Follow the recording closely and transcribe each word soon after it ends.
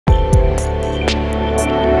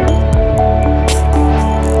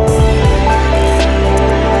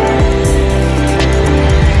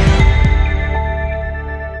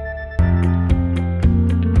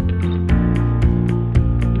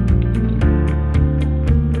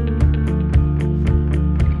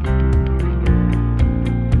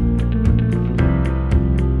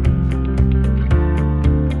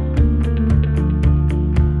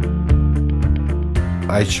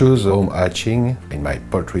I choose home hatching in my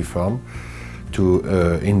poultry farm to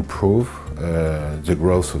improve the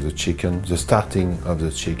growth of the chicken, the starting of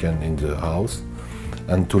the chicken in the house,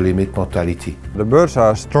 and to limit mortality. The birds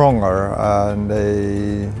are stronger and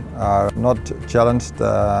they are not challenged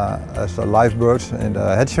as live birds in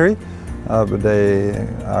the hatchery, but they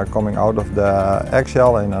are coming out of the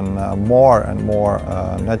eggshell in a more and more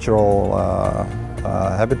natural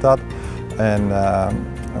habitat, and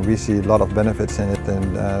we see a lot of benefits in it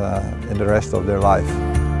in the rest of their life.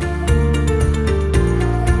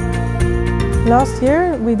 Last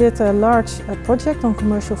year we did a large project on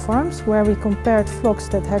commercial farms where we compared flocks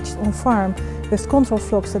that hatched on farm with control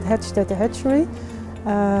flocks that hatched at the hatchery.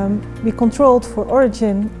 We controlled for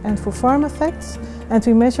origin and for farm effects, and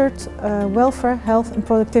we measured welfare, health and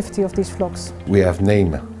productivity of these flocks. We have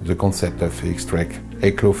named the concept of X-Treck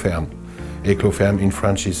éclos-ferme. Éclos-ferme in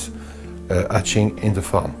French is hatching in the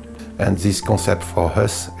farm. And this concept for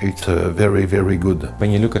us, it's very, very good. When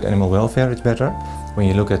you look at animal welfare, it's better. When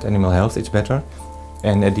you look at animal health, it's better.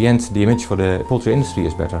 And at the end, the image for the poultry industry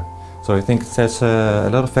is better. So I think there's a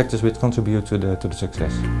lot of factors which contribute to the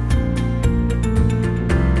success.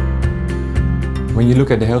 When you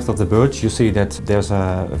look at the health of the birds, you see that there's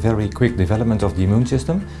a very quick development of the immune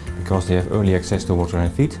system because they have early access to water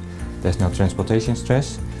and feed. There's no transportation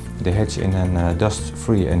stress. They hatch in a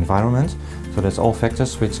dust-free environment. So that's all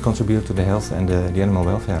factors which contribute to the health and the animal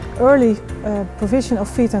welfare. Early provision of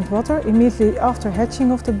feed and water immediately after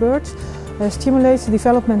hatching of the birds stimulates the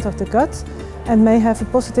development of the gut and may have a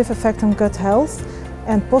positive effect on gut health,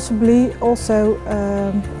 and possibly also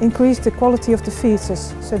increase the quality of the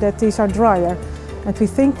feces so that these are drier. And we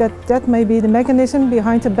think that that may be the mechanism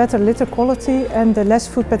behind the better litter quality and the less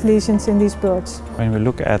footpad lesions in these birds. When we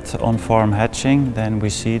look at on-farm hatching, then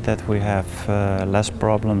we see that we have less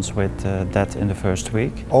problems with that in the first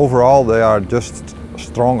week. Overall, they are just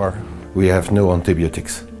stronger. We have no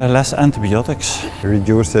antibiotics. Less antibiotics.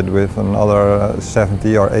 Reduced it with another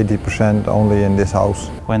 70 or 80% only in this house.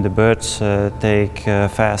 When the birds take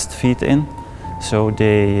fast feed in, so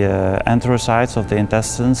the enterocytes of the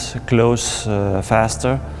intestines close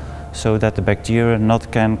faster so that the bacteria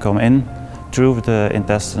not can come in through the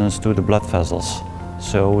intestines to the blood vessels.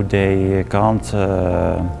 So they can't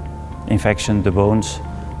infection the bones,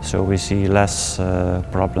 so we see less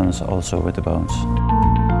problems also with the bones.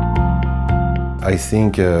 I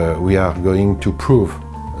think we are going to prove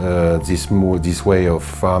this way of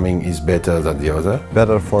farming is better than the other.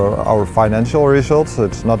 Better for our financial results.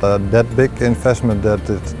 It's not that big investment that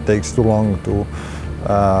it takes too long to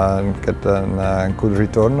get a good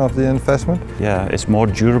return of the investment. Yeah, it's more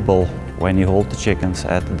durable when you hold the chickens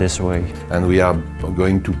at this way. And we are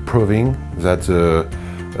going to proving that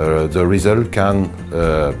the result can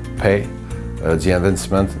pay the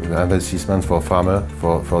investment for farmer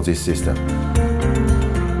for this system.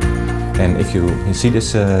 And if you see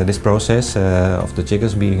this process of the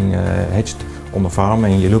chickens being hatched on the farm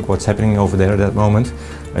and you look what's happening over there at that moment,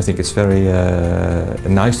 I think it's very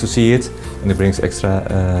nice to see it, and it brings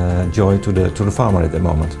extra joy to the farmer at that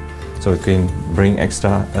moment. So it can bring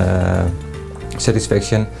extra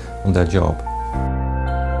satisfaction on that job.